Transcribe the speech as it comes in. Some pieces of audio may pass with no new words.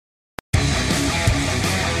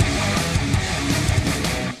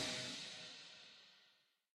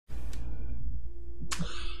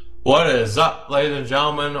What is up, ladies and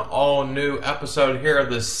gentlemen? All new episode here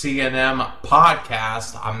of the CNM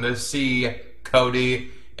podcast. I'm the C,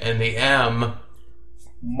 Cody, and the M,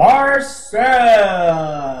 Marcel.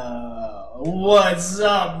 What's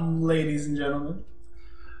up, ladies and gentlemen?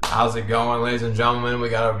 How's it going, ladies and gentlemen? We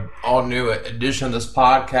got an all new edition of this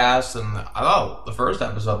podcast, and I thought the first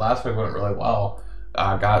episode last week went really well.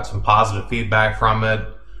 Got some positive feedback from it.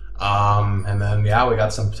 And then, we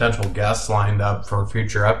got some potential guests lined up for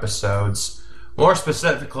future episodes. More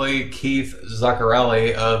specifically, Keith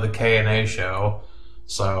Zuccarelli of the K&A Show.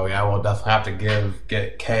 So, we'll definitely have to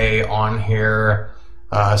get K on here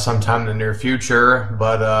sometime in the near future.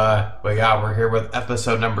 But we're here with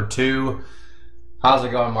episode number 2. How's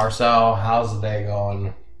it going, Marcel? How's the day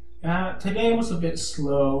going? Today was a bit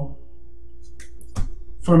slow.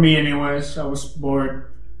 For me, anyways. I was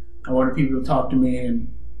bored. I wanted people to talk to me,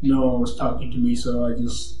 and no one was talking to me, so I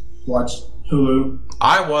just watched Hulu.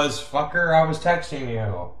 I was texting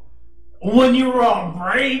you. When you were on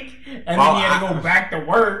break, and then you had to go back to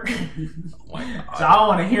work. Oh my God. So I don't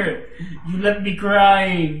want to hear it. You left me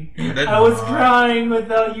crying. I was crying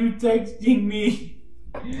without you texting me.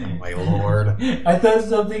 Oh my Lord. I thought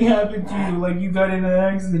something happened to you, like you got in an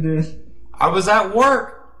accident. I was at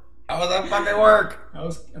work. I was at fucking work.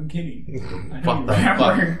 I'm kidding. Fuck that.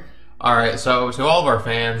 Fuck. Alright, so to all of our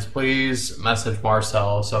fans, please message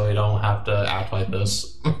Marcel so we don't have to act like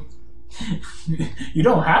this. You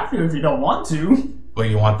don't have to if you don't want to. But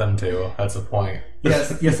you want them to. That's the point.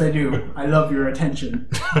 Yes, I do. I love your attention.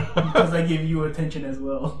 Because I give you attention as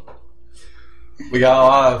well. We got a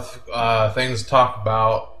lot of things to talk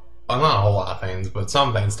about. Well, not a whole lot of things, but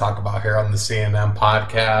some things to talk about here on the CNM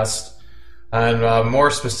podcast. And more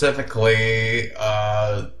specifically,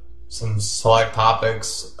 some select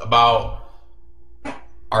topics about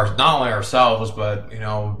not only ourselves, but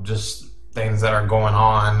just things that are going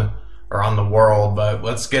on around the world. But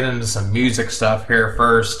let's get into some music stuff here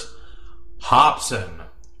first. Hopsin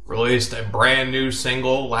released a brand new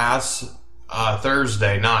single last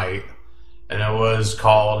Thursday night, and it was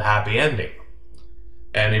called Happy Ending.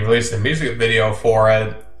 And he released a music video for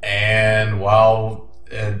it, and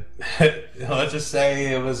let's just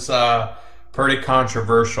say it was pretty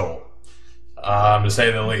controversial, to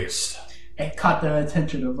say the least. It caught the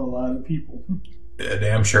attention of a lot of people. It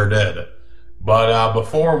damn sure did. But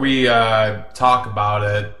before we talk about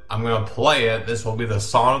it, I'm going to play it. This will be the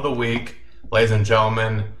song of the week, ladies and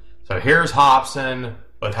gentlemen. So here's Hopsin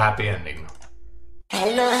with Happy Ending.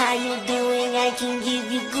 Hello, how you doing? I can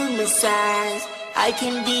give you good massage. I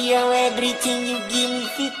can be your everything, you give me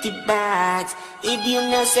 50 bucks. If you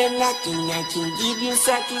no say nothing, I can give you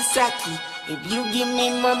saki. If you give me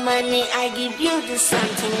more money, I give you the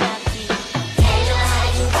something lucky. Hello, how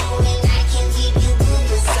you doing? I can give you good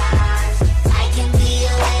massage. I can be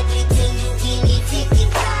your everything, you give me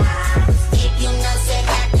 50 bucks. If you no say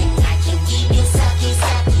nothing, I can give you saki.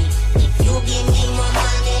 If you give me more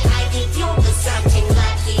money, I give you the something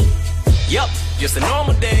lucky. Yup, just a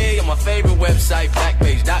normal day on my favorite website,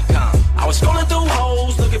 Backpage.com. I was scrolling through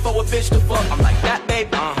hoes, looking for a bitch to fuck. I'm like, that babe,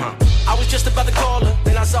 I was just about to call her,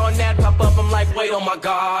 then I saw an ad pop up. I'm like, wait, oh my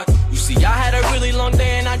God. You see, I had a really long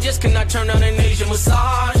day and I just could not turn on an Asian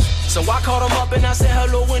massage. So I called him up and I said,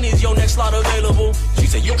 hello, when is your next slot available? She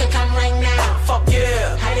said, You can come right now. fuck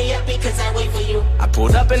yeah. Hurry up because I wait for you. I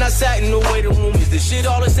pulled up and I sat in the waiting room. Is this shit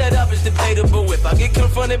all that's set up? Is debatable. If I get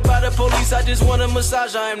confronted by the police, I just want a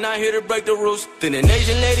massage. I am not here to break the rules. Then an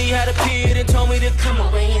Asian lady had appeared and told me to come Come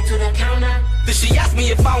away into the counter. Then she asked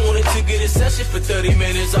me if I wanted to get a session for 30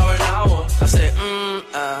 minutes or an hour. I said,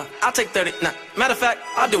 I'll take 30. Nah, matter of fact,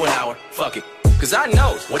 I'll do an hour. Fuck it. Cause I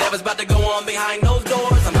know whatever's about to go on behind those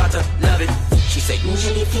doors, I'm about to love it. She said,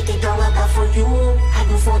 Usually $50, but for you, I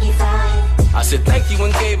do 45. I said, thank you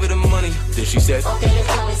and gave her the money. Then she said, Okay,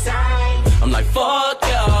 let's go inside. I'm like, fuck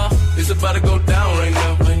yeah. It's about to go down right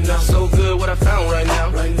now. So good what I found right now.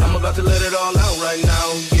 I'm about to let it all out right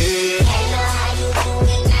now. Yeah. Hello, how you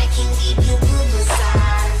doing? I can give you good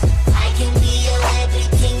massage. I can be your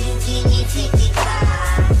everything, you give me 50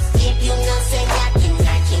 bucks. If you no say nothing,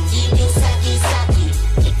 I can give you saki.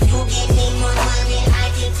 If you give me more money,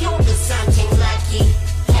 I give you the something lucky.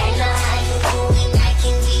 Hello, how you doing? I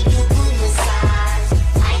can give you good massage.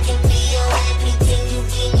 I can be your everything, you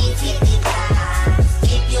give me 50 bucks.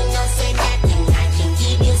 If you no say nothing, I can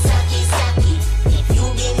give you saki. If you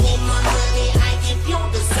give me more money, I give you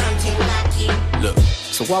the something lucky. Look,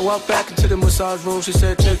 so I walked back into the massage room. She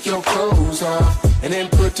said, take your clothes off and then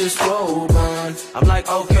put this robe on. I'm like,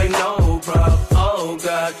 okay, no problem. Oh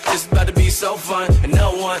God, this is about to be so fun, and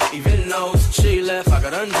no one even knows. she left, I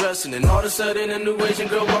got undressed, and then all of a sudden a new Asian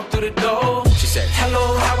girl walked through the door. She said,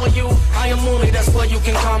 hello, how are you? I am Mooney, that's what you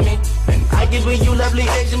can call me. And I give you lovely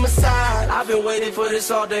Asian massage. I've been waiting for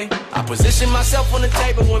this all day. I positioned myself on the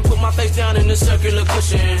table and put my face down in the circular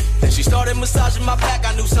cushion. Then she started massaging my back.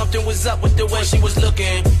 I knew something was up with the way she was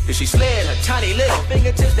looking. Then she slid her tiny little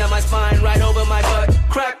fingertips down my spine, right over my butt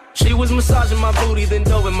crack. She was massaging my booty, then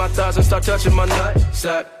dove in my thighs and start touching my nut.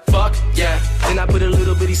 Said, fuck yeah. Then I put a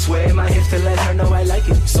little bitty sway in my hips to let her know I like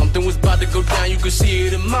it. Something was about to go down, you could see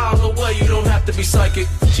it a mile away. You don't have to be psychic.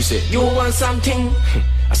 She said, you want something?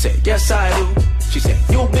 I said, yes I do. She said,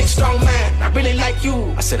 you a big strong man, I really like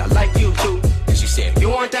you. I said, I like you too. And she said, you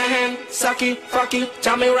want that hand? Suck it, fuck it,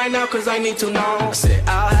 tell me right now cause I need to know. I said,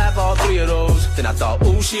 I'll have all three of those. Then I thought,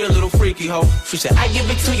 ooh, she a little freaky hoe. She said, I give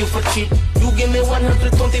it to you for cheap. You give me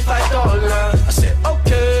 $125. I said,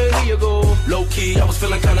 okay, here you go. Low key, I was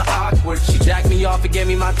feeling kinda awkward. She jacked me off and gave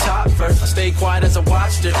me my top first. I stayed quiet as I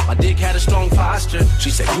watched her. My dick had a strong posture. She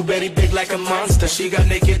said, you very big like a monster. She got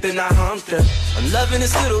naked, then I humped her. I'm loving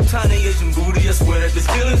this little tiny Asian booty, I swear that this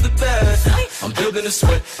feeling's the best. I'm building a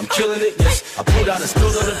sweat, I'm killing it, yes. I pulled out and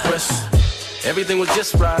spilled on the breast. Everything was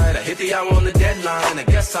just right. I hit the hour on the deadline. I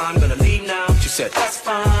guess I'm gonna leave now. She said, that's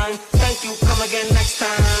fine. Thank you, come again next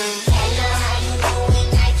time. Hello, how you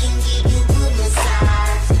doing? I can give you good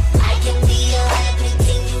massage. I can be your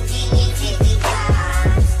everything. You give me 50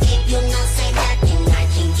 bucks. If you not say nothing, I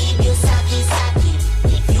can give you sake.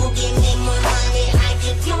 If you give me more money, I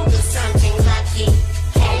give you something lucky.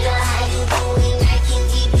 Hello, how you doing? I can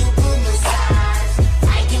give you good massage.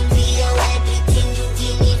 I can be your everything. You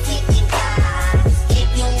give me 50 bucks. If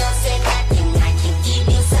you not say nothing, I can give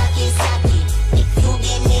you sake. If you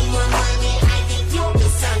give me more money, I give you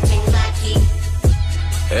something lucky.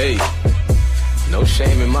 Hey, no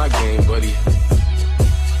shame in my game, buddy.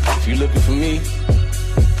 If you looking for me,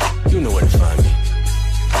 you know where to find me.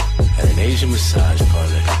 At an Asian massage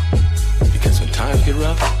parlor. Because when times get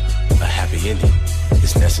rough, a happy ending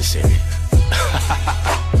is necessary.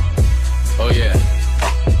 Oh yeah.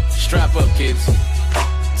 Strap up, kids.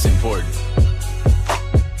 It's important.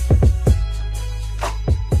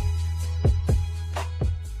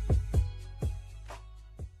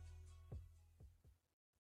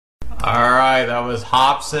 Alright, that was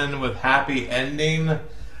Hopsin with Happy Ending.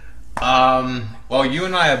 Well, you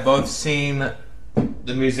and I have both seen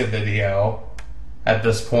the music video at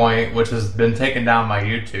this point, which has been taken down by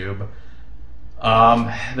YouTube.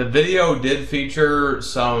 The video did feature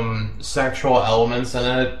some sexual elements in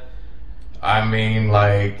it. I mean,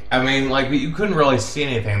 like you couldn't really see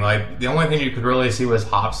anything. Like, the only thing you could really see was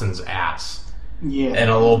Hopsin's ass. Yeah. And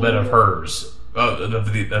a little bit of hers. Of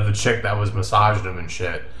the chick that was massaged him and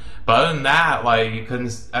shit. But other than that, like, you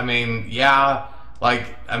couldn't,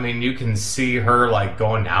 you can see her, like,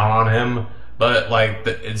 going down on him, but, like,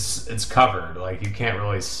 it's covered. Like, you can't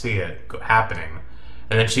really see it happening.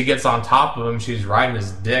 And then she gets on top of him, she's riding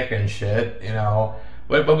his dick and shit, you know.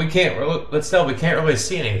 But we can't really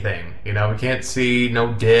see anything, you know. We can't see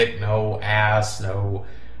no dick, no ass, no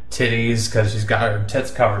titties, because she's got her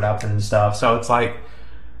tits covered up and stuff. So it's like,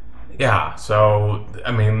 yeah, so,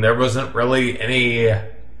 I mean, there wasn't really anything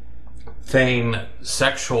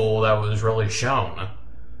sexual that was really shown. It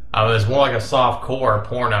was more like a soft core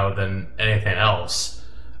porno than anything else.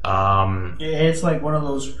 It's like one of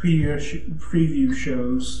those preview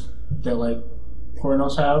shows that, like,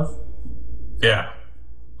 pornos have. Yeah.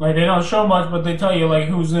 Like, they don't show much, but they tell you, like,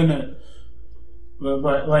 who's in it.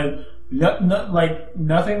 But like,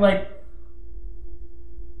 nothing like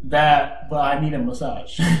that, but I need a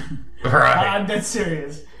massage. Right. I'm dead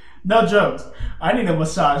serious. No jokes. I need a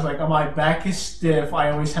massage. Like, my back is stiff.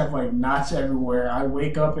 I always have, like, knots everywhere. I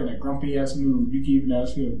wake up in a grumpy-ass mood. You can even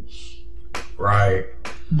ask him. Right.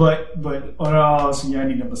 But on all else, yeah, I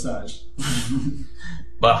need a massage.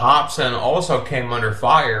 But Hopsin also came under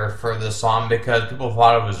fire for this song because people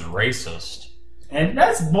thought it was racist. And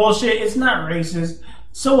that's bullshit. It's not racist.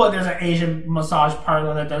 So what? There's an Asian massage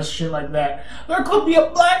parlor that does shit like that. There could be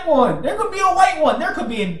a black one. There could be a white one. There could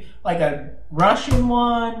be like a Russian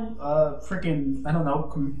one, freaking, I don't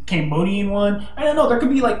know, Cambodian one. I don't know. There could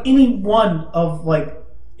be like any one of, like,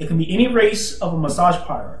 it could be any race of a massage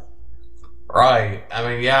parlor. Right. I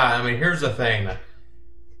mean, yeah. I mean, here's the thing.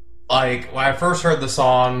 Like, when I first heard the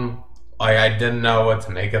song, like, I didn't know what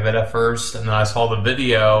to make of it at first, and then I saw the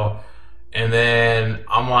video, and then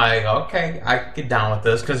I'm like, okay, I can get down with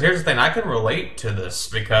this, because here's the thing, I can relate to this,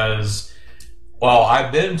 because, well,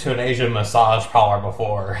 I've been to an Asian massage parlor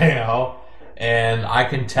before, you know, and I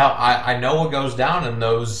can tell, I know what goes down in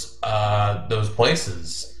those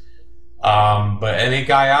places. But any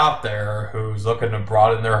guy out there who's looking to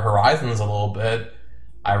broaden their horizons a little bit,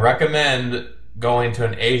 I recommend going to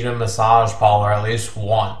an Asian massage parlor at least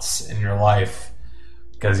once in your life.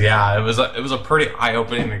 Because yeah, it was a pretty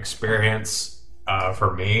eye-opening experience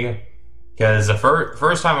for me. Because the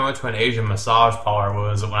first time I went to an Asian massage parlor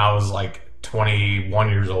was when I was like 21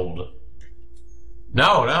 years old.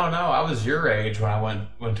 No. I was your age when I went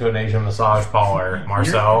to an Asian massage parlor,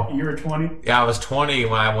 Marcel. You were 20? Yeah, I was 20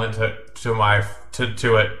 when I went to it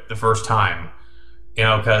the first time. You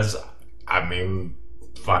know, because I mean,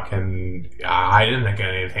 I didn't think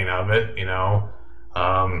anything of it. You know,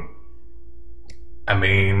 I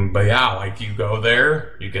mean, but yeah, like you go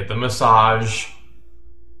there, you get the massage,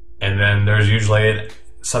 and then there's usually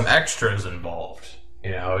some extras involved.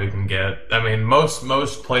 You know, you can get, I mean,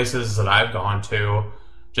 most places that I've gone to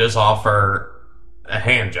just offer a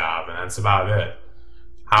hand job, and that's about it.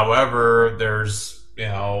 However, there's, you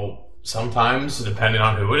know, sometimes, depending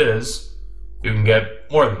on who it is, you can get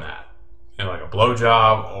more than that. You know, like a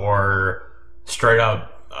blowjob or straight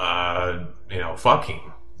up, you know, fucking.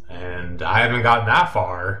 And I haven't gotten that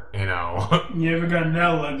far, you know. You haven't gotten that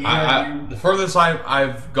lucky. The furthest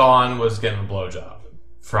I've gone was getting a blowjob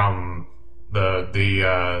from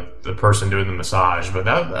the person doing the massage, but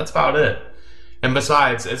that's about it. And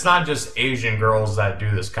besides, it's not just Asian girls that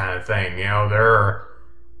do this kind of thing. You know, there are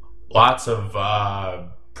lots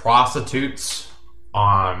of prostitutes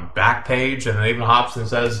on Backpage, and even Hopsin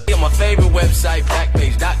says on my favorite website,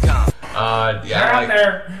 Backpage.com. Yeah, they're out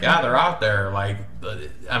there. Yeah, they're out there. Like,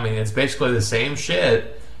 I mean, it's basically the same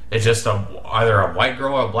shit. It's just either a white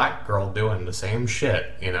girl or a black girl doing the same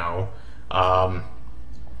shit. You know.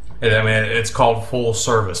 I mean, it's called full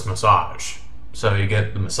service massage. So you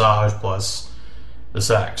get the massage plus the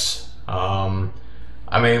sex. I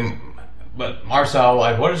mean, but Marcel,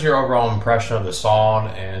 like, what is your overall impression of the song?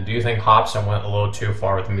 And do you think Hopsin went a little too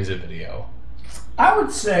far with the music video? I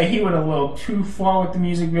would say he went a little too far with the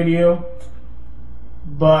music video,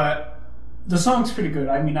 but the song's pretty good.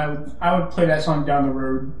 I mean, I would play that song down the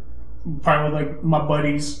road, probably with like my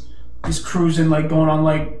buddies, just cruising, like going on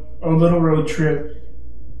like a little road trip.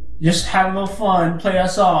 Just have a little fun, play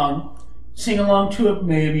that song, sing along to it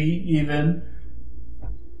maybe, even.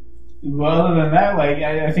 But other than that, like,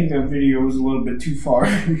 I think the video was a little bit too far.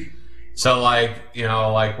 So, like, you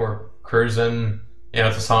know, like we're cruising, you know,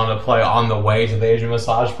 it's a song to play on the way to the Asian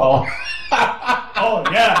massage parlor. Oh,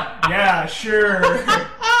 yeah, sure.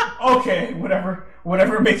 Okay,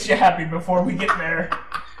 whatever makes you happy before we get there.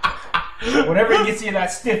 Whatever gets you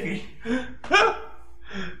that stiffy.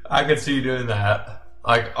 I could see you doing that.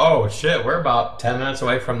 Like, oh shit, we're about 10 minutes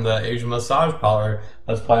away from the Asian massage parlor.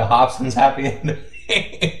 Let's play Hopsin's Happy Ending.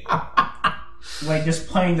 Like, just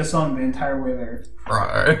playing the song the entire way there.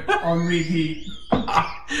 Right. On repeat.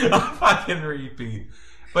 On fucking repeat.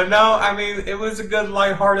 But no, I mean, it was a good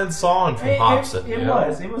lighthearted song from Hopsin. It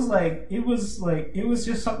was. It was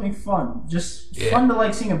just something fun. Just fun to,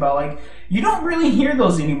 like, sing about. Like, you don't really hear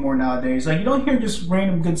those anymore nowadays. Like, you don't hear just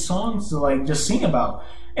random good songs to, like, just sing about.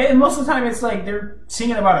 And most of the time, it's like they're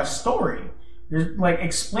singing about a story. They're like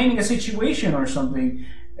explaining a situation or something.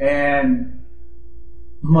 And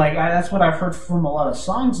like that's what I've heard from a lot of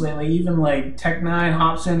songs lately. Even like Tech Nine,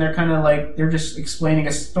 Hopsin, they're kind of like they're just explaining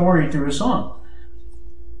a story through a song.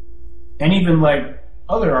 And even like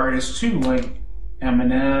other artists too, like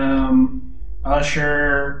Eminem,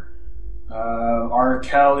 Usher, R.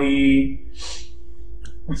 Kelly.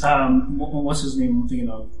 What's his name? I'm thinking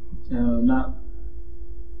of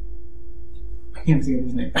I can't think of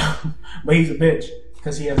his name. But he's a bitch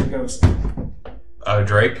because he has a ghost.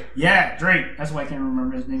 Drake? Yeah, Drake. That's why I can't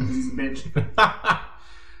remember his name because he's a bitch.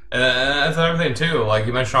 And that's another thing too. Like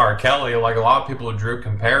you mentioned R. Kelly, like a lot of people drew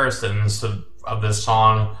comparisons of this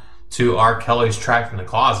song to R. Kelly's Trapped in the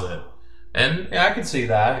Closet. And yeah, I could see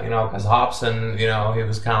that, you know, because Hopsin, you know, he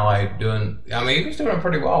was kind of like doing, I mean, he was doing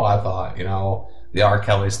pretty well, I thought, you know, the R.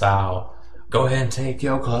 Kelly style. Go ahead and take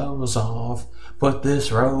your clothes off, put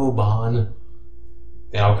this robe on.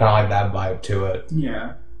 You know, kind of like that vibe to it.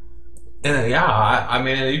 Yeah. And yeah, I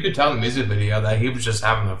mean, you could tell in the music video that he was just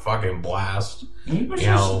having a fucking blast. He was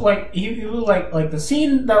just like, he was like the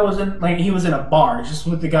scene that was in, like, he was in a bar just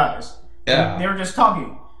with the guys. Yeah. They were just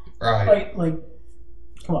talking. Right. Like,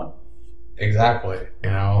 come on. Exactly. You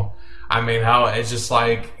know, I mean, how it's just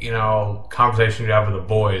like, you know, conversation you have with the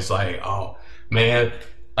boys, like, oh, man,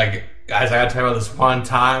 like, guys, I gotta tell you about this one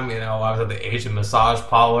time, you know, I was at the Asian massage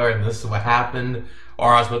parlor and this is what happened.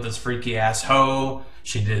 Or I was with this freaky ass hoe.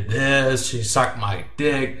 She did this. She sucked my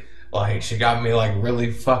dick. Like, she got me, like,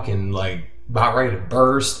 really fucking, like, about ready to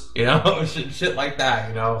burst, you know, shit like that,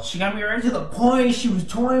 you know. She got me right to the point. She was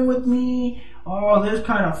toying with me. Oh, this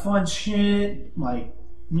kind of fun shit. Like,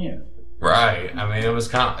 yeah. Right. I mean, it was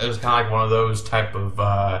kind of like one of those type of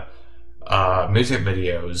music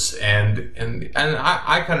videos, and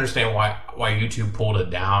I can understand why YouTube pulled it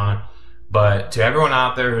down, but to everyone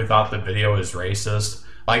out there who thought the video was racist,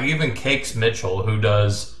 like even Cakes Mitchell, who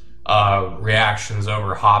does reactions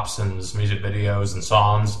over Hopsin's music videos and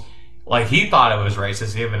songs, like he thought it was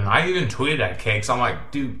racist. I even tweeted at Cakes. I'm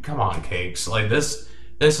like, dude, come on, Cakes. Like this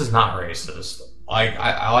is not racist. Like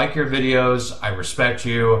I like your videos. I respect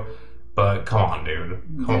you, but come on, dude.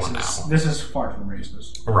 Come on now. This is far from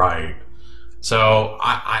racist. Right. So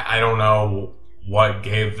I don't know what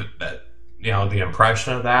gave that, you know, the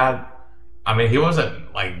impression of that. I mean, he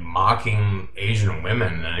wasn't like mocking Asian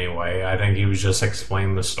women in any way. I think he was just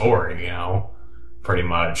explaining the story, you know, pretty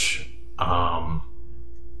much.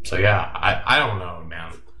 So yeah, I don't know,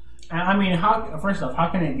 man. I mean, first off, how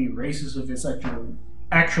can it be racist if it's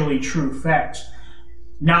actually true facts?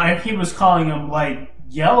 Now, if he was calling him like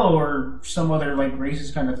yellow or some other like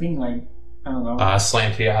racist kind of thing, like I don't know,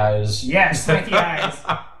 slanty eyes. Yeah, slanty eyes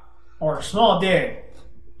or small dick.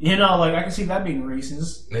 You know, like I can see that being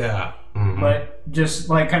racist. Yeah. Mm-hmm. But just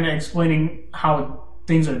like kind of explaining how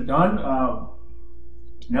things are done,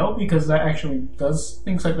 no, because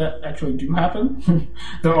things like that actually do happen.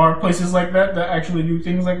 There are places like that actually do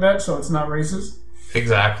things like that, so it's not racist.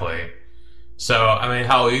 Exactly. So, I mean,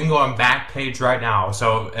 hell, you can go on Backpage right now.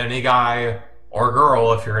 So, any guy or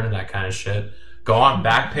girl, if you're into that kind of shit, go on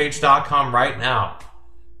Backpage.com right now.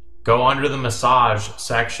 Go under the massage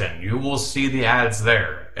section. You will see the ads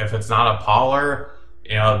there. If it's not a parlor,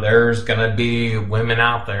 you know, there's gonna be women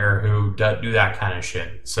out there who do that kind of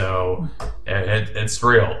shit. So it's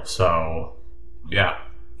real. So yeah,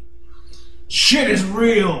 shit is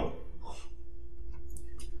real.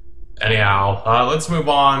 Anyhow, let's move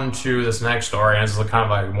on to this next story. And this is kind of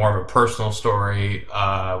like more of a personal story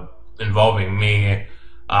involving me.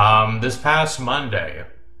 This past Monday,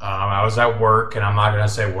 I was at work, and I'm not gonna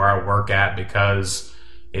say where I work at because,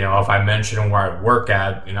 you know, if I mention where I work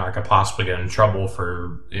at, you know, I could possibly get in trouble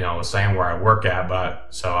for, you know, saying where I work at, but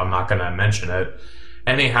so I'm not going to mention it.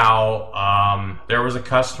 Anyhow, there was a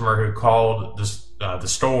customer who called the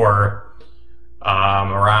store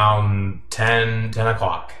around 10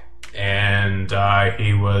 o'clock, and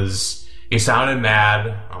he sounded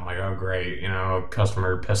mad. I'm like, oh, great, you know,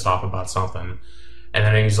 customer pissed off about something. And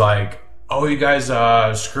then he's like, oh, you guys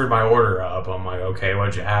screwed my order up. I'm like, okay,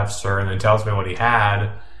 what'd you have, sir? And then tells me what he had.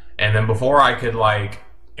 And then before I could, like,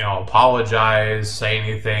 you know, apologize, say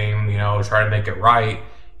anything, you know, try to make it right,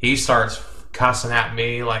 he starts cussing at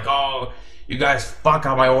me like, oh, you guys fuck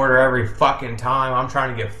up my order every fucking time. I'm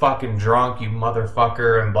trying to get fucking drunk, you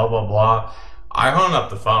motherfucker, and blah, blah, blah. I hung up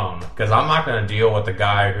the phone because I'm not going to deal with the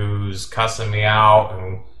guy who's cussing me out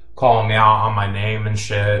and calling me out on my name and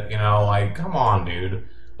shit. You know, like, come on, dude.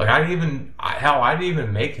 Like, I didn't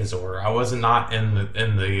even make his order. I was not in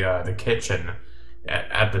the kitchen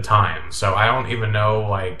at the time, so I don't even know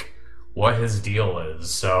like what his deal is.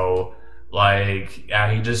 So, like,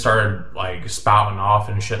 yeah, he just started like spouting off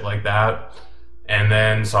and shit like that, and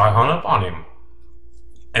then so I hung up on him,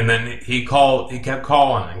 and then he kept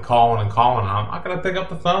calling and calling and calling. And I'm not gonna pick up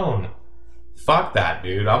the phone. Fuck that,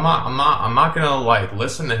 dude. I'm not gonna like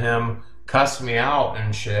listen to him cuss me out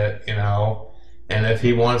and shit, you know. And if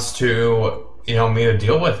he wants to, you know, me to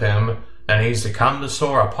deal with him, then he needs to come to the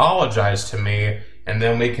store, apologize to me, and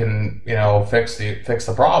then we can, you know, fix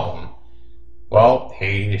the problem. Well,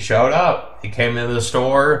 he showed up. He came into the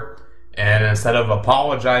store, and instead of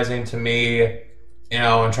apologizing to me, you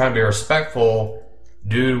know, and trying to be respectful,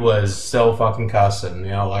 dude was still fucking cussing.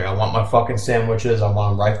 You know, like, I want my fucking sandwiches. I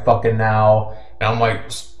want them right fucking now. And I'm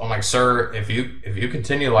like, sir, if you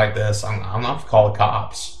continue like this, I'm gonna have to call the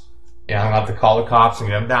cops. Yeah, I'm going to have to call the cops and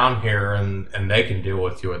get them down here, and they can deal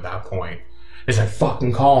with you at that point. He's like,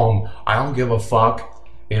 fucking call them. I don't give a fuck.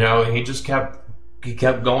 You know, and he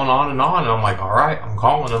kept going on, and I'm like, all right, I'm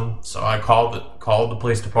calling him. So I called the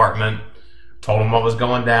police department, told them what was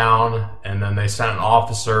going down, and then they sent an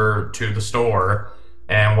officer to the store.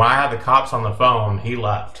 And when I had the cops on the phone, he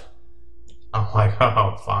left. I'm like,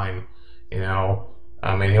 oh, fine. You know,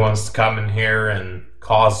 I mean, he wants to come in here and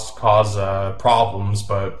cause problems,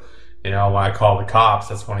 but, you know, when I call the cops,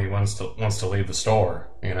 that's when he wants to leave the store,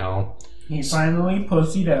 you know. He finally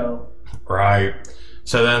pussied out. Right.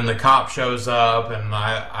 So then the cop shows up, and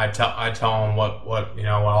I tell him what you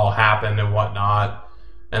know, what all happened and whatnot.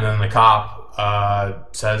 And then the cop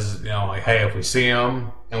says, you know, like, hey, if we see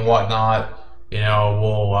him and whatnot, we'll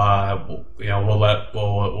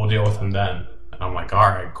deal with him then. And I'm like, all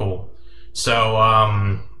right, cool. So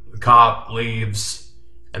the cop leaves,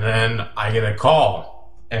 and then I get a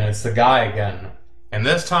call, and it's the guy again. And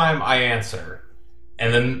this time I answer,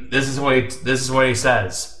 and then this is what he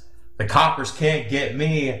says: "The coppers can't get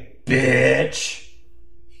me, bitch."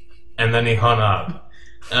 And then he hung up,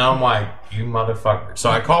 and I'm like, "You motherfucker!" So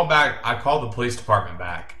I call the police department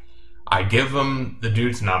back. I give them the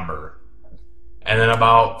dude's number, and then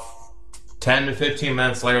about 10 to 15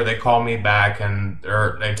 minutes later, they call me back, and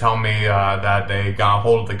they tell me that they got a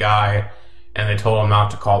hold of the guy, and they told him not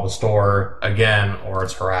to call the store again, or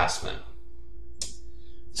it's harassment.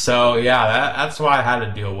 So yeah, that's what I had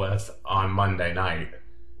to deal with on Monday night.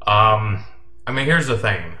 I mean, here's the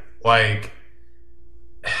thing. Like,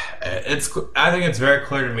 I think it's very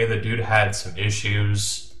clear to me the dude had some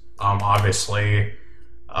issues, obviously.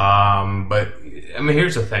 But I mean,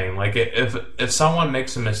 here's the thing. Like, if someone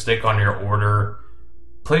makes a mistake on your order,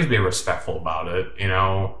 please be respectful about it.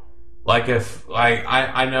 Like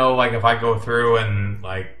I know, like, if I go through and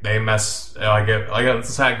like they mess, let's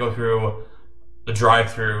say I go through the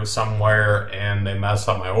drive-through somewhere and they mess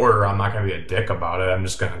up my order, I'm not gonna be a dick about it. I'm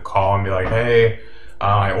just gonna call and be like, hey,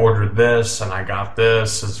 I ordered this and I got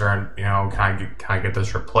this. Is there, can I get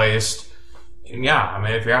this replaced? And yeah, I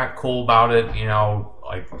mean, if you're not cool about it,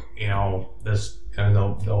 this, and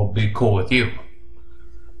they'll be cool with you.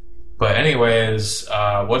 But anyways,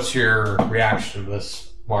 what's your reaction to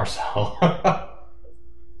this, Marcel?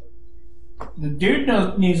 The dude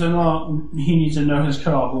needs to know his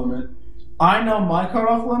cutoff limit. I know my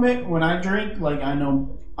cutoff limit when I drink. Like, I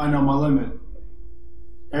know my limit.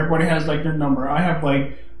 Everybody has like their number. I have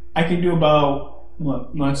I can do about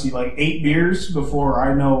let's see, like 8 beers before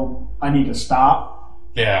I know I need to stop.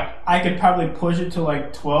 Yeah. I could probably push it to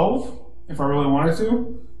like 12 if I really wanted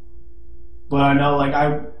to. But I know like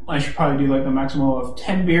I should probably do like the maximum of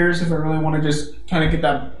 10 beers if I really want to just kind of get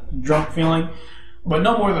that drunk feeling. But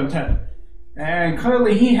no more than 10. And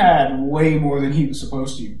clearly he had way more than he was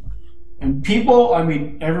supposed to. And people, I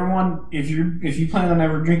mean, everyone, if you plan on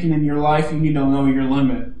ever drinking in your life, you need to know your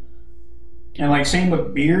limit. And like same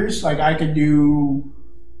with beers, like I could do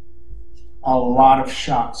a lot of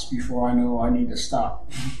shots before I know I need to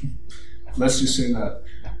stop. Let's just say that.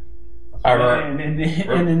 And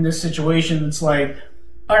in this situation, it's like,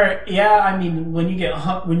 all right, yeah. I mean, when you get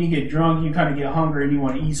drunk, you kind of get hungry and you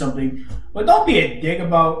want to eat something, but don't be a dick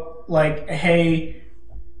about like, hey,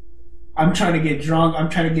 I'm trying to get drunk, I'm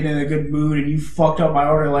trying to get in a good mood, and you fucked up my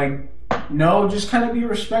order. Like, no, just kind of be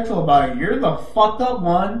respectful about it. You're the fucked up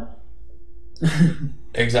one.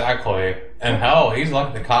 Exactly. And hell, he's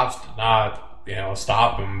lucky the cops did not,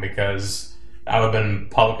 stop him, because that would have been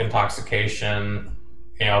public intoxication,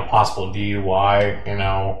 possible DUI,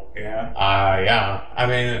 Yeah. Yeah. I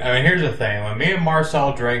mean, here's the thing. When me and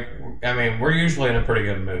Marcel drink, I mean, we're usually in a pretty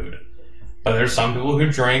good mood. But there's some people who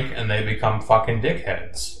drink and they become fucking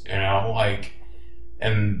dickheads, and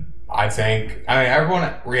I think,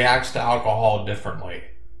 everyone reacts to alcohol differently.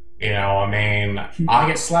 I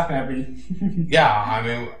get slap happy. Yeah,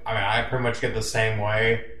 I pretty much get the same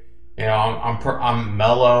way. I'm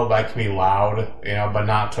mellow, but I can be loud, but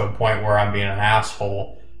not to a point where I'm being an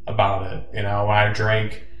asshole about it. When I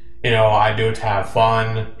drink, I do it to have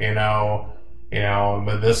fun,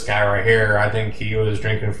 but this guy right here, I think he was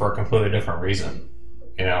drinking for a completely different reason,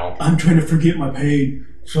 I'm trying to forget my pain,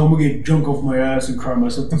 so I'm gonna get drunk off my ass and cry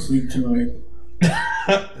myself to sleep tonight.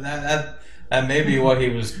 That may be what he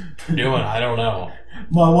was doing. I don't know.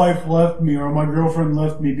 My wife left me, or my girlfriend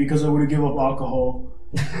left me because I would have given up alcohol.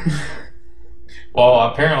 Well,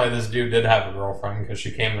 apparently this dude did have a girlfriend, because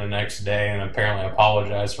she came the next day and apparently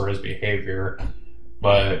apologized for his behavior.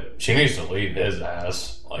 But she needs to leave his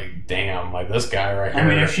ass. Like, damn, like this guy right here. I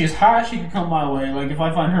mean, if she's hot, she could come my way. Like, if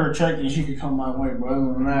I find her attractive, she could come my way. But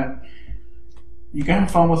other than that, you can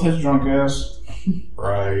have fun with his drunk ass.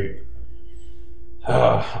 Right.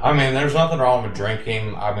 There's nothing wrong with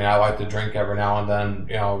drinking. I like to drink every now and then,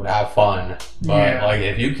 to have fun. But, like,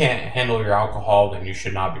 if you can't handle your alcohol, then you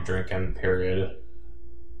should not be drinking, period.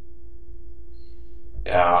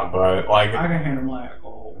 Yeah, but, like... I can handle my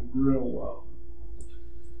alcohol real well.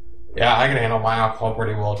 Yeah, I can handle my alcohol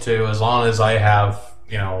pretty well, too, as long as I have,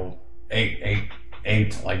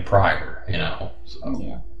 eight, like, prior, so.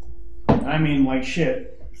 Yeah. I mean, like, shit.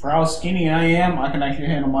 For how skinny I am, I can actually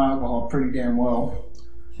handle my alcohol pretty damn well.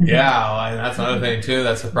 Yeah, like, that's another thing too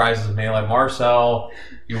that surprises me. Like Marcel,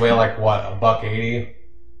 you weigh like what, $180?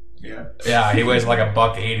 Yeah. Yeah, he weighs like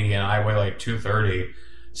 $180, and I weigh like 230.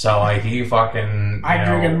 So like he fucking. I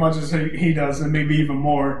drink as much as he does, and maybe even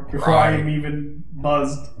more before I am even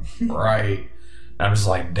buzzed. Right. I'm just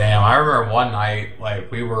like, damn. I remember one night, like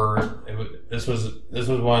this was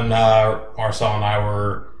when Marcel and I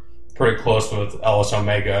were pretty close with Ellis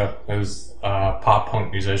Omega, who's a pop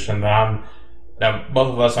punk musician that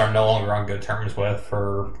both of us are no longer on good terms with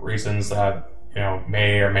for reasons that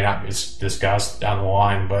may or may not be discussed down the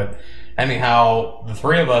line. But anyhow, the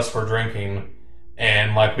three of us were drinking,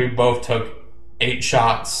 and like we both took 8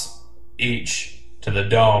 shots each to the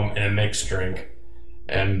dome in a mixed drink,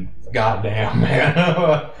 and goddamn, man,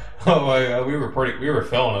 oh my God, we were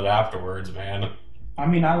feeling it afterwards, man. I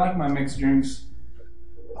mean, I like my mixed drinks.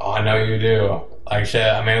 Oh, I know you do. Like shit.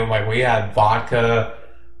 I mean, like we had vodka,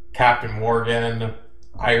 Captain Morgan,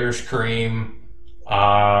 Irish cream,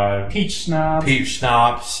 peach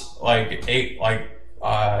schnapps, like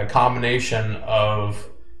a combination of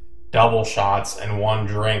double shots and one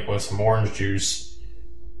drink with some orange juice.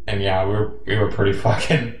 And yeah, we were pretty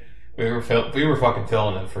fucking we were fucking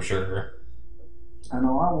feeling it for sure. I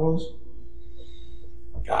know I was.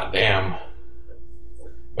 God damn.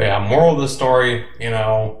 But yeah, moral of the story,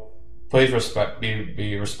 please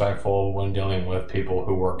be respectful when dealing with people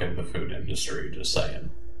who work in the food industry, just saying.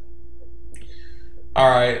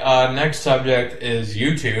 Alright, next subject is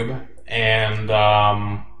YouTube, and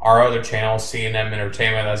our other channel, C&M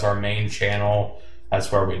Entertainment, that's our main channel.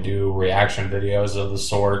 That's where we do reaction videos of the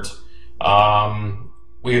sort.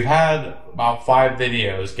 We've had about 5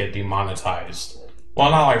 videos get demonetized.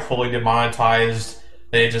 Well, not like fully demonetized.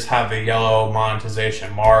 They just have the yellow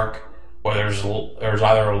monetization mark where there's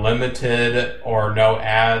either limited or no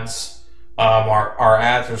ads. Our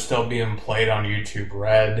ads are still being played on YouTube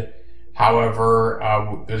Red.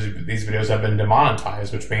 However, these videos have been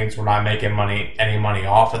demonetized, which means we're not making any money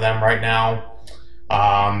off of them right now.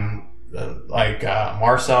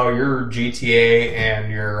 Marcel, your GTA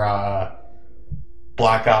and your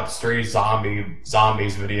Black Ops 3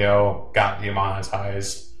 zombies video got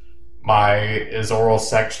demonetized. His oral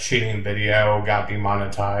sex cheating video got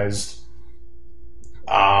demonetized.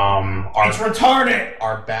 It's retarded.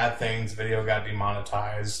 Our bad things video got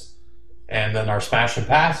demonetized, and then our Smash and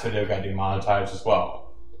Pass video got demonetized as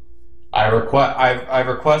well. I've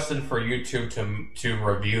requested for YouTube to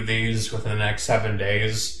review these within the next 7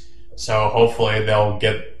 days, so hopefully they'll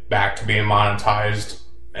get back to being monetized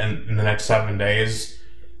in the next 7 days.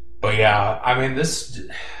 But yeah, I mean,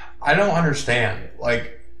 I don't understand. Our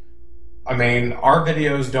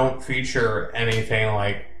videos don't feature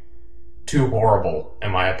anything too horrible,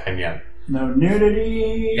 in my opinion. No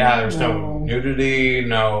nudity. Yeah, there's no nudity,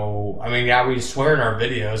 no... I mean, yeah, we swear in our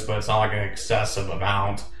videos, but it's not like an excessive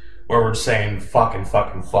amount where we're saying fucking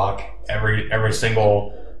fuck every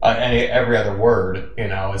single... every other word,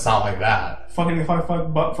 it's not like that. Fucking fuck,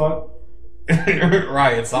 butt fuck.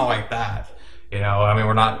 Right, it's not like that. I mean,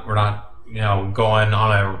 we're not going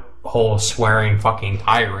on a whole swearing fucking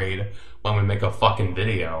tirade when we make a fucking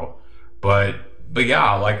video. But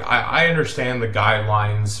yeah, I understand the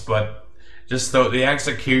guidelines, but just the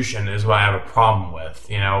execution is what I have a problem with,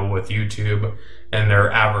 with YouTube and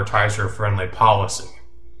their advertiser-friendly policy.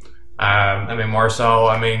 Marcel,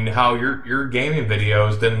 how your gaming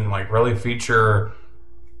videos didn't really feature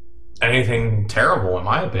anything terrible, in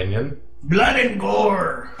my opinion. Blood and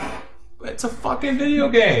gore. It's a fucking video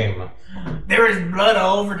game. There is blood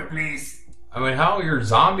all over the place. How your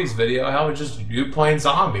zombies video, how it's just you playing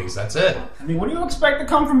zombies, that's it. What do you expect to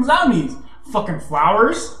come from zombies? Fucking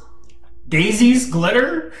flowers? Daisies?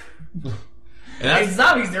 Glitter? It's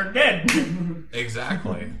zombies, they're dead.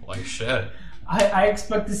 Exactly. Shit. I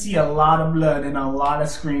expect to see a lot of blood and a lot of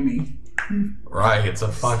screaming. Right,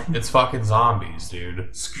 it's fucking zombies,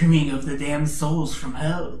 dude. Screaming of the damn souls from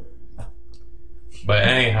hell. But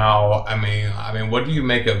anyhow, what do you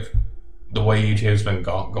make of the way YouTube's been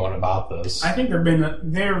going about this? I think they're being a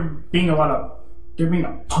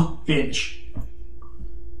punk bitch.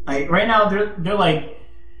 Right now they're like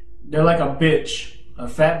a bitch, a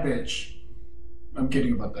fat bitch. I'm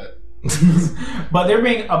kidding about that. But they're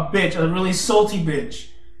being a bitch, a really salty bitch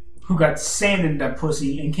who got sand in that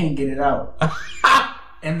pussy and can't get it out.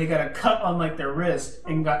 And they got a cut on their wrist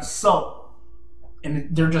and got salt,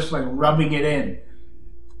 and they're just rubbing it in.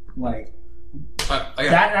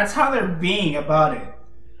 That's how they're being about it.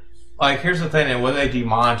 Here's the thing, and when they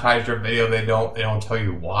demonetize your video, they don't tell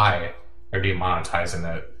you why they're demonetizing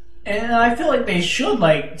it. And I feel like they should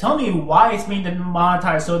tell me why it's being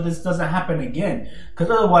demonetized so this doesn't happen again. Because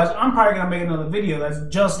otherwise, I'm probably gonna make another video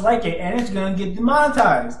that's just like it, and it's gonna get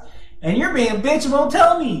demonetized. And you're being a bitch and won't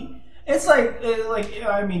tell me. It's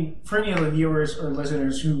for any of the viewers or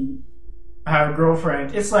listeners who have a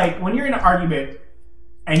girlfriend, it's when you're in an argument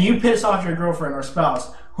and you piss off your girlfriend or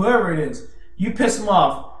spouse, whoever it is, you piss them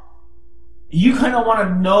off, you kind of want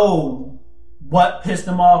to know what pissed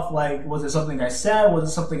them off. Like, was it something I said? Was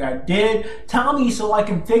it something I did? Tell me so I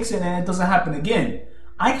can fix it and it doesn't happen again.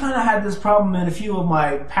 I kind of had this problem in a few of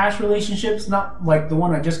my past relationships, not like the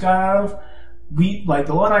one I just got out of.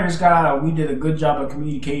 The one I just got out of, we did a good job of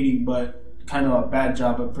communicating, but kind of a bad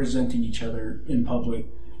job of presenting each other in public.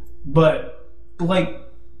 But, like,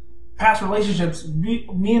 past relationships, me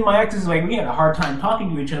and my exes, like, we had a hard time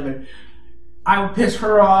talking to each other. I would piss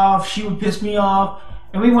her off, she would piss me off,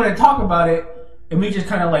 and we wouldn't talk about it, and we just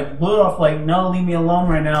kind of, like, blew it off, like, no, leave me alone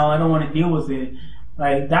right now, I don't want to deal with it.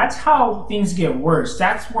 Like, that's how things get worse.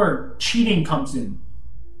 That's where cheating comes in.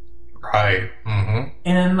 Right. Mm-hmm.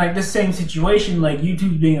 And in, like, this same situation, like,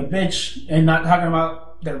 YouTube's being a bitch and not talking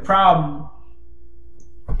about their problem.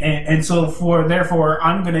 And so, therefore,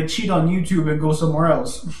 I'm going to cheat on YouTube and go somewhere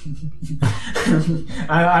else.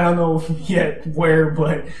 I don't know yet where,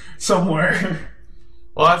 but somewhere.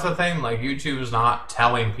 Well, that's the thing. Like, YouTube is not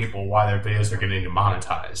telling people why their videos are getting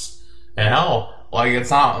demonetized. And hell, like,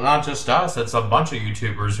 it's not just us. It's a bunch of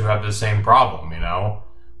YouTubers who have the same problem, you know?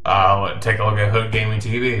 Take a look at Hood Gaming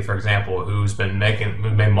TV, for example, who's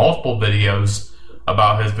made multiple videos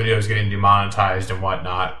about his videos getting demonetized and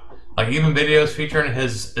whatnot. Like, even videos featuring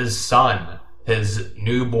his son, his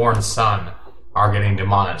newborn son, are getting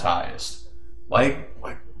demonetized. Like,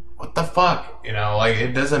 what the fuck? You know, like,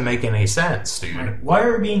 it doesn't make any sense, dude. Why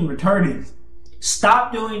are we being retarded?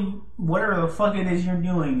 Stop doing whatever the fuck it is you're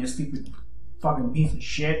doing, you stupid fucking piece of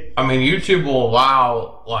shit. I mean, YouTube will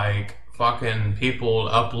allow, like, fucking people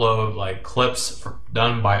to upload, like, clips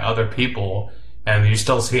done by other people, and you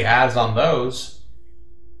still see ads on those.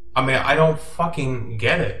 I mean, I don't fucking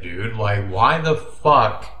get it, dude. Like, why the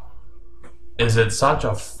fuck is it such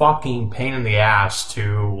a fucking pain in the ass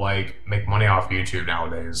to, like, make money off YouTube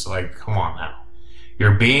nowadays? Like, come on now.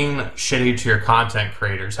 You're being shitty to your content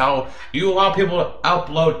creators. How you allow people to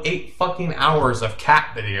upload 8 fucking hours of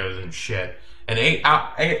cat videos and shit, and 8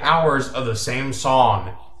 hours of the same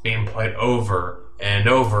song being played over and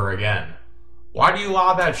over again. Why do you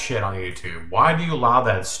allow that shit on YouTube? Why do you allow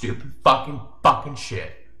that stupid fucking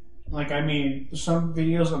shit? Like, I mean, some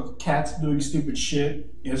videos of cats doing stupid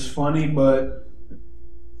shit is funny, but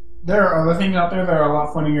there are other things out there that are a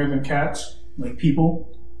lot funnier than cats. Like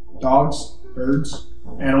people, dogs, birds,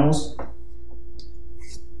 animals.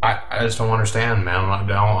 I just don't understand, man. I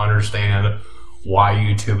don't understand why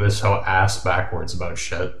YouTube is so ass backwards about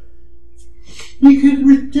shit. Because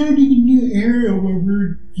we're starting a new era where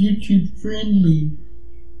we're YouTube friendly.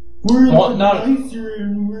 We're nicer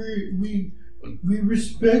and we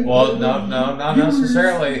respect. Well, no, not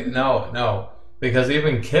necessarily. No, because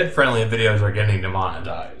even kid-friendly videos are getting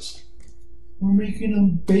demonetized. We're making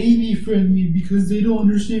them baby-friendly because they don't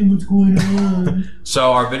understand what's going on.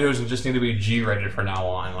 So our videos just need to be G-rated from now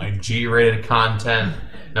on, like G-rated content.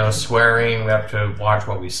 No swearing. We have to watch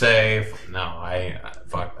what we say. No, I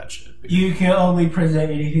fuck that shit. You can only present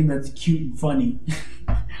anything that's cute and funny.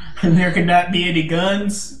 And there cannot be any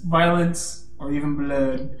guns, violence, or even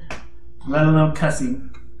blood. Let alone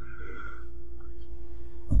cussing.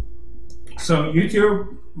 So,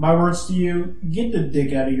 YouTube, my words to you, get the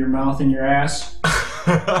dick out of your mouth and your ass.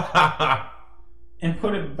 And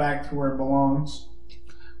put it back to where it belongs.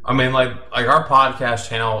 I mean, like our podcast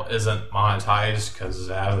channel isn't monetized because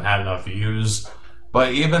it hasn't had enough views.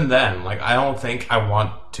 But even then, like, I don't think I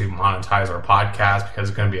want to monetize our podcast because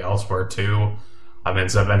it's going to be elsewhere too. I mean,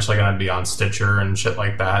 it's eventually going to be on Stitcher and shit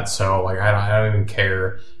like that. So, like, I don't even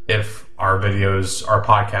care if our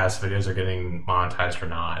podcast videos are getting monetized or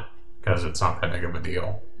not, because it's not that big of a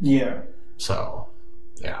deal. Yeah. So,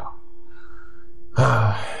 yeah.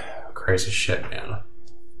 Crazy shit, man.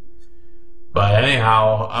 But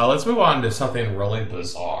anyhow, let's move on to something really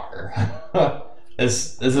bizarre.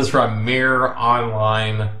 This is from Mirror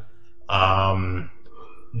Online,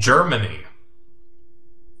 Germany.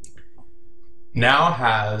 Now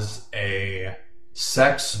has a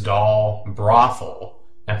sex doll brothel.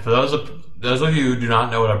 And for those of you who do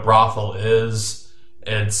not know what a brothel is,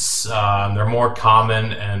 it's they're more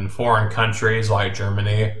common in foreign countries like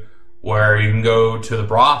Germany, where you can go to the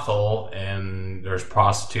brothel and there's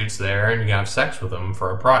prostitutes there and you can have sex with them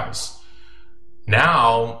for a price.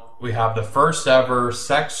 Now we have the first ever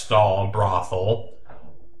sex doll brothel.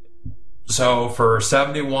 So for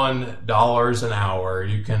 $71 an hour,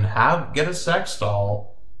 you can get a sex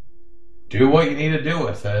doll, do what you need to do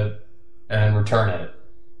with it, and return it.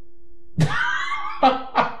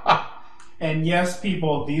 And yes,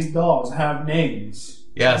 people, these dolls have names.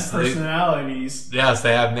 Yes, and personalities. Yes,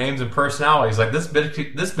 they have names and personalities. Like this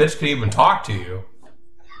bitch can even talk to you.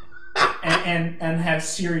 and have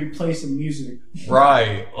Siri play some music.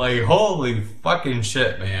 Right. Like, holy fucking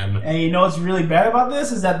shit, man. And you know what's really bad about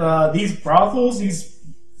this is that these brothels, these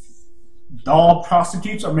doll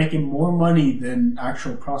prostitutes are making more money than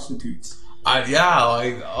actual prostitutes. Yeah,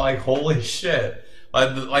 like holy shit.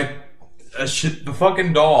 Like the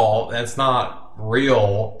fucking doll that's not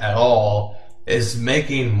real at all is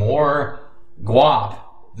making more guap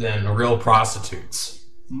than real prostitutes.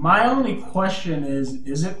 My only question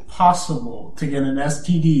is it possible to get an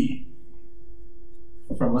STD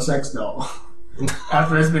from a sex doll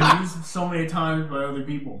after it's been used so many times by other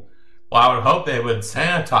people? Well, I would hope they would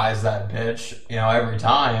sanitize that bitch, every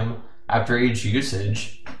time after each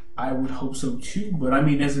usage. I would hope so too, but I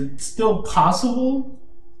mean, is it still possible?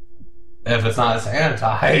 If it's not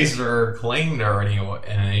sanitized or cleaned or in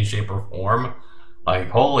any shape or form, like,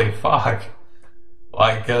 holy fuck.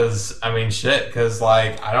 Like, cause, I mean, shit, cause,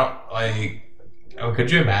 like, I don't, like,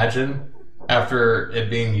 could you imagine after it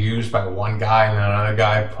being used by one guy and then another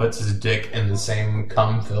guy puts his dick in the same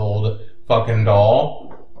cum-filled fucking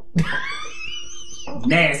doll?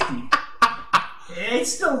 Nasty.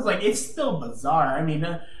 It's still bizarre. I mean,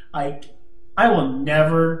 I will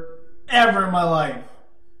never, ever in my life,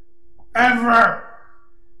 ever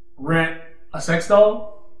rent a sex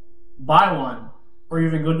doll, buy one, or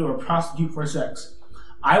even go to a prostitute for sex.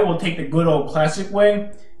 I will take the good old classic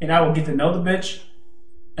way, and I will get to know the bitch,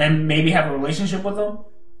 and maybe have a relationship with them,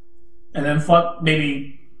 and then fuck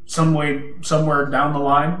maybe somewhere down the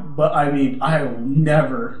line. But I mean, I will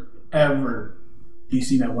never, ever be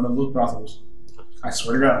seen at one of those brothels. I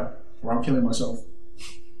swear to God, or I'm killing myself.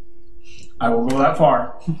 I will go that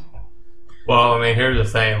far. Well, I mean, here's the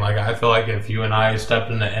thing. Like, I feel like if you and I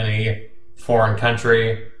stepped into any foreign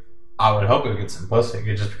country, I would hope we get some pussy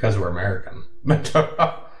just because we're American.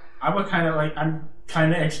 I would I'm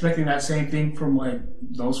kind of expecting that same thing from, like,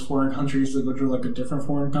 those foreign countries to go to, like, a different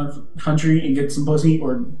foreign country and get some pussy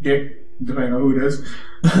or dick, depending on who it is.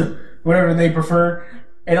 Whatever they prefer.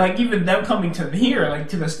 And, like, even them coming to here, like,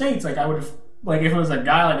 to the States, like, I would have, like, if it was a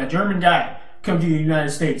guy, like a German guy, come to the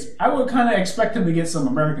United States, I would kind of expect him to get some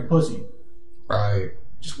American pussy. Right.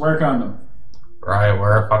 Just wear a condom. Right,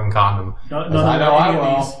 wear a fucking condom. Don't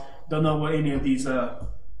know what any of these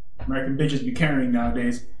American bitches be carrying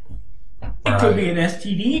nowadays. It could be an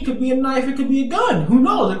STD, it could be a knife, it could be a gun. Who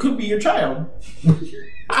knows? It could be your child.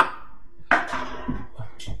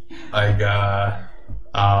 I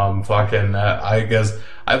guess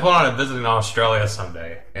I plan on visiting Australia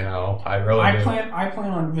someday. I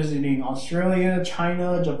plan on visiting Australia,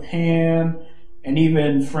 China, Japan, and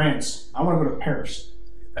even France. I want to go to Paris.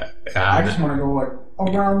 I just want to go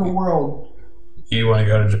around the world. You want to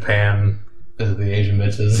go to Japan, visit the Asian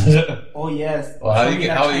bitches? Oh yes. Well, you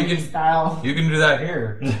can do that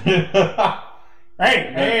here.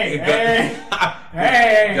 Hey!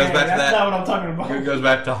 That's not what I'm talking about. It goes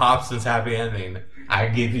back to Hopsin's happy ending. I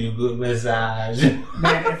give you a good massage.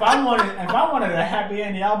 Man, if I wanted a happy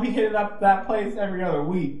ending, I'll be hitting up that place every other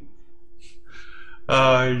week.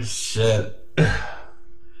 Oh shit.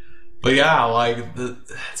 But yeah,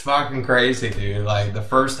 it's fucking crazy, dude. Like, the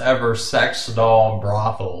first ever sex doll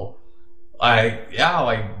brothel.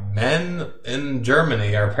 Men in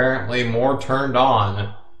Germany are apparently more turned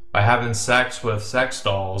on by having sex with sex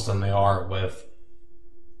dolls than they are with,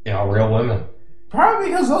 real women. Probably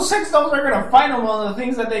because those sex dolls are going to fight them on the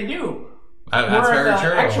things that they do. That's very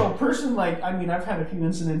true. Actual person, I've had a few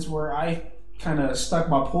incidents where I kind of stuck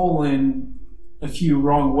my pole in a few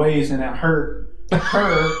wrong ways and it hurt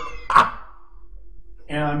her.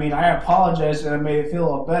 And I apologize and I made it feel a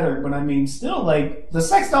lot better, but still, the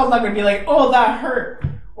sex doll's not going to be like, oh, that hurt.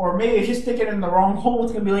 Or maybe if you stick it in the wrong hole,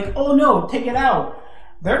 it's going to be like, oh no, take it out.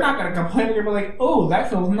 They're not going to complain. They're going to be like, oh, that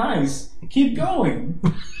feels nice. Keep going.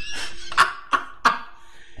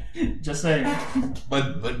 Just saying.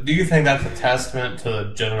 But do you think that's a testament to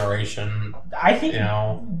the generation? I think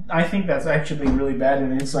that's actually really bad,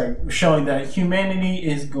 and it's showing that humanity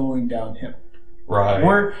is going downhill. Right.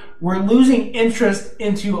 We're losing interest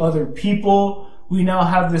into other people. We now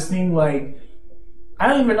have this thing I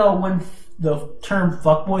don't even know when the term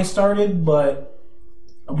fuckboy started, but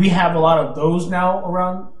we have a lot of those now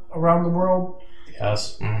around the world.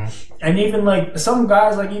 Yes. Mm-hmm. And even some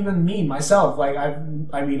guys, even me, myself, I'm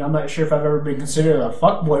not sure if I've ever been considered a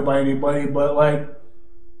fuckboy by anybody, but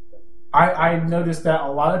I noticed that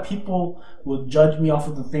a lot of people will judge me off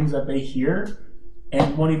of the things that they hear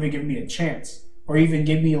and won't even give me a chance. Or even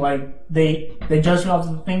give me they judge me off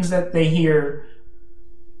of the things that they hear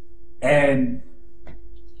and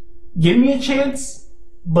give me a chance,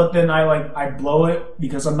 but then I blow it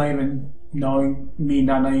because I'm not even knowing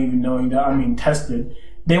that tested,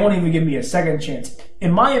 they won't even give me a second chance.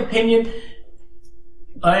 In my opinion,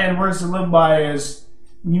 and words to live by is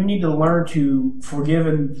you need to learn to forgive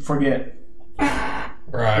and forget.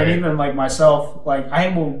 Right. And even like myself, like I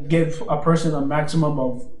will give a person a maximum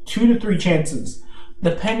of 2 to 3 chances,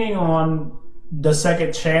 depending on the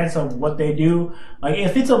second chance of what they do. Like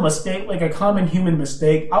if it's a mistake, like a common human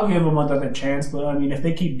mistake, I'll give them another chance. But I mean, if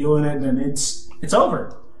they keep doing it, then it's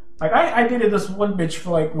over. Like I dated this one bitch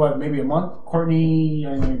for like what, maybe a month. Courtney,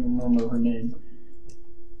 I don't even remember her name.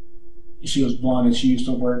 She was blonde and she used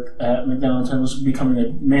to work at McDonald's and was becoming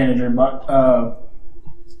a manager. But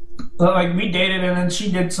like we dated and then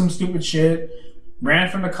she did some stupid shit. Ran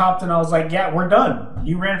from the cops and I was like, yeah, we're done.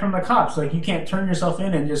 You ran from the cops. Like you can't turn yourself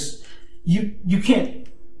in and just you can't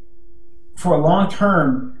for a long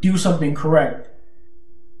term do something correct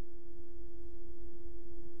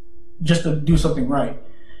just to do something right.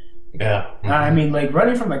 Yeah. Mm-hmm. I mean, like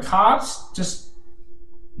running from the cops, just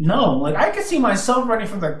no. Like I could see myself running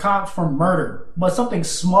from the cops for murder, but something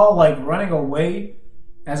small like running away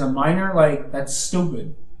as a minor, like that's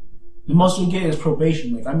stupid. The most you get is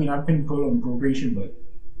probation. Like I mean, I've been put on probation, but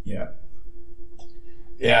yeah.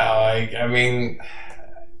 Yeah, like I mean,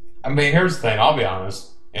 here's the thing. I'll be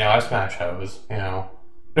honest. You know, I smash hoes. You know,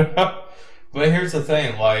 but here's the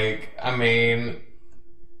thing. Like, I mean,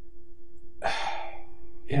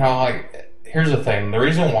 you know, like here's the thing. The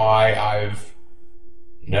reason why I've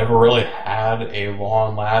never really had a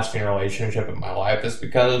long-lasting relationship in my life is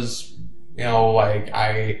because, you know, like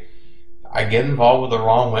I get involved with the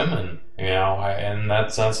wrong women. You know, and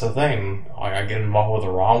that's the thing. Like I get involved with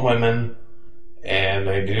the wrong women, and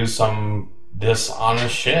they do some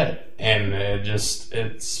dishonest shit, and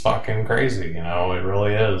it's fucking crazy, you know, it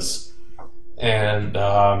really is. And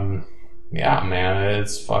yeah, man,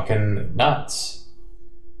 it's fucking nuts.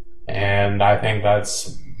 And I think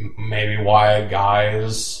that's maybe why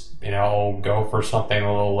guys, you know, go for something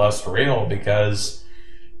a little less real, because,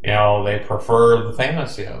 you know, they prefer the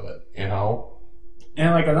fantasy of it, you know.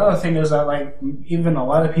 And like another thing is that like even a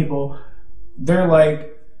lot of people, they're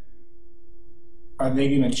like, are they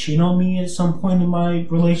going to cheat on me at some point in my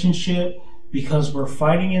relationship because we're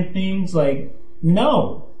fighting and things? Like,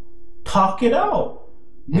 no. Talk it out.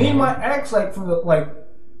 Me and my ex, like,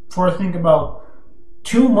 for I think about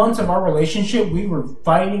 2 months of our relationship, we were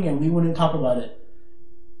fighting and we wouldn't talk about it.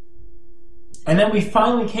 And then we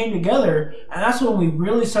finally came together, and that's when we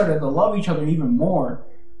really started to love each other even more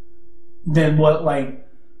than what, like,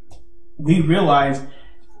 we realized.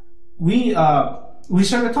 We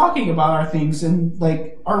started talking about our things, and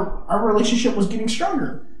like our relationship was getting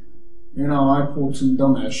stronger. You know, I pulled some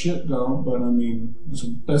dumbass shit though, but I mean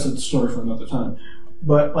that's a story for another time.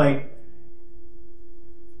 But like,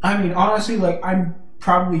 I mean, honestly, like I'm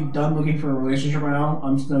probably done looking for a relationship right now.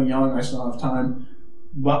 I'm still young, I still have time,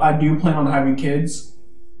 but I do plan on having kids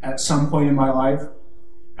at some point in my life.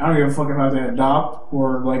 I don't give a fuck if I have to adopt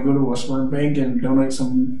or like go to a sperm bank and donate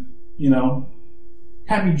some, you know,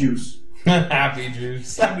 happy juice. Happy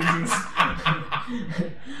juice. Happy juice.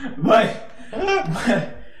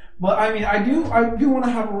 but I mean, I do want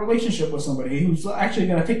to have a relationship with somebody who's actually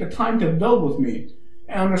going to take the time to build with me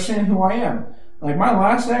and understand who I am. Like my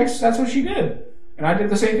last ex, that's what she did, and I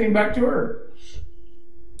did the same thing back to her.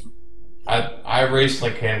 I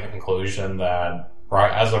recently came to the conclusion that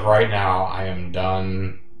as of right now, I am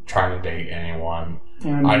done trying to date anyone.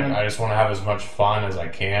 I just want to have as much fun as I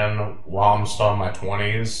can while I'm still in my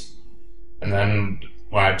 20s. And then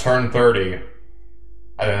when I turn 30,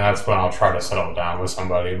 I think that's when I'll try to settle down with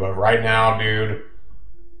somebody. But right now, dude,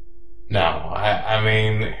 no. I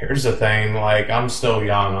mean, here's the thing. Like, I'm still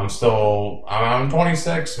young. I'm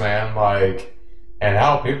 26, man. Like, and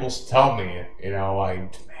how people tell me, you know,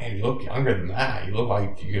 like, man, you look younger than that. You look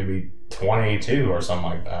like you could be 22 or something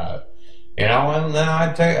like that. You know, and then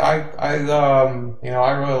you know,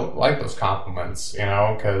 I really like those compliments, you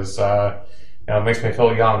know, because, you know, it makes me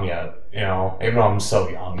feel young yet. You know, even though I'm so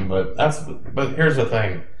young, but here's the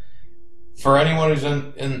thing. For anyone who's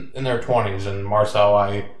in their 20s, and Marcel,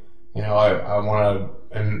 I want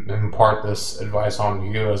to impart this advice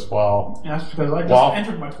on you as well. Yeah, that's because I just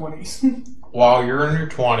entered my 20s. While you're in your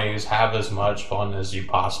 20s, have as much fun as you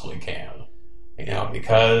possibly can. You know,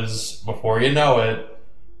 because before you know it,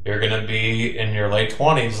 you're going to be in your late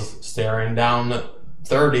 20s staring down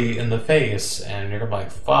 30 in the face, and you're going to be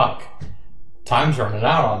like, fuck. Time's running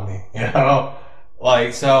out on me, you know?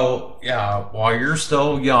 Like, so, yeah, while you're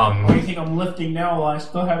still young... What do you think I'm lifting now while I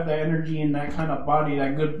still have that energy and that kind of body,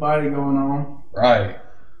 that good body going on? Right.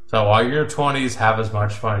 So while you're in your 20s, have as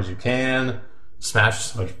much fun as you can. smash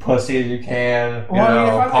as much pussy as you can.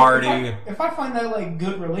 Party. If I find that like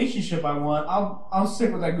good relationship I want, I'll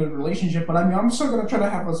stick with that good relationship. But I mean, I'm still gonna try to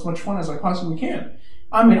have as much fun as I possibly can.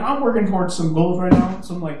 I mean, I'm working towards some goals right now.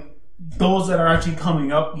 Some like goals that are actually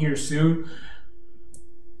coming up here soon.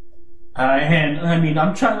 And I mean,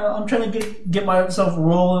 I'm trying to get myself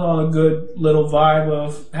rolling on a good little vibe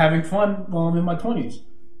of having fun while I'm in my 20s.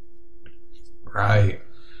 Right.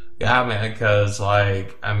 Yeah, man. Because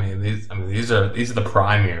these are the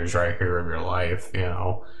prime years right here of your life,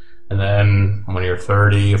 And then when you're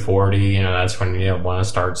 30, 40, that's when you want to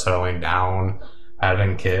start settling down,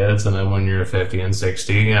 having kids, and then when you're 50 and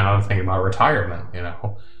 60, thinking about retirement,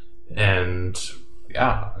 And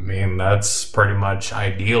yeah, I mean, that's pretty much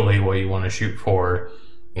ideally what you want to shoot for,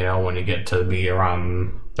 when you get to be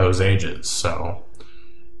around those ages. So,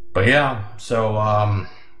 but yeah, so I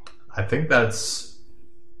think that's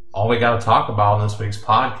all we got to talk about in this week's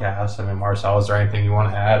podcast. I mean, Marcel, is there anything you want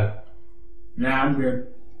to add? Nah, I'm good.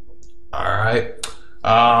 All right.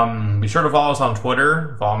 Be sure to follow us on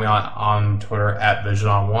Twitter. Follow me on Twitter at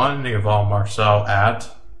VisionOn1. You can follow Marcel at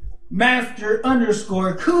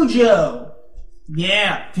Master_Cujo.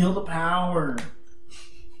 Yeah, feel the power.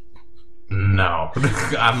 No,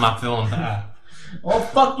 I'm not feeling that. Oh,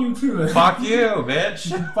 fuck you too. Fuck you,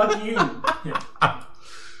 bitch. Fuck you.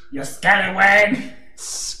 You scallywag.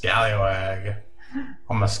 Scallywag.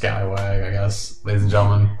 I'm a scallywag, I guess, ladies and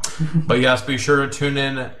gentlemen. But yes, be sure to tune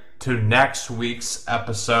in to next week's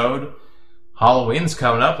episode. Halloween's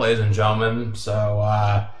coming up, ladies and gentlemen.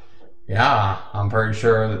 So, yeah, I'm pretty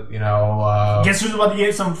sure that, guess who's about to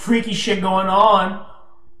get some freaky shit going on?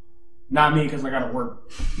 Not me, because I gotta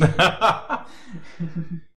work.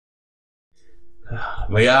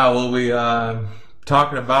 But yeah, we'll be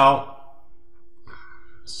talking about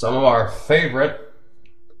some of our favorite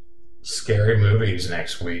scary movies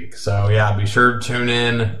next week. So yeah, be sure to tune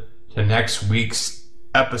in to next week's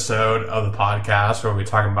episode of the podcast where we'll be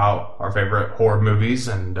talking about our favorite horror movies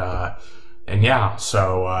and yeah,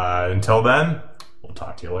 so until then, we'll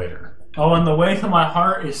talk to you later. Oh, and the way to my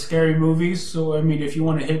heart is scary movies. So, I mean, if you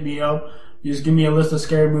want to hit me up, just give me a list of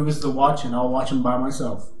scary movies to watch, and I'll watch them by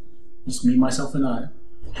myself. Just me, myself, and I.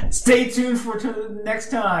 Stay tuned for the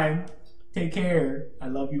next time. Take care. I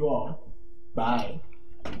love you all. Bye.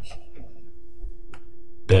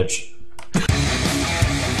 Bitch.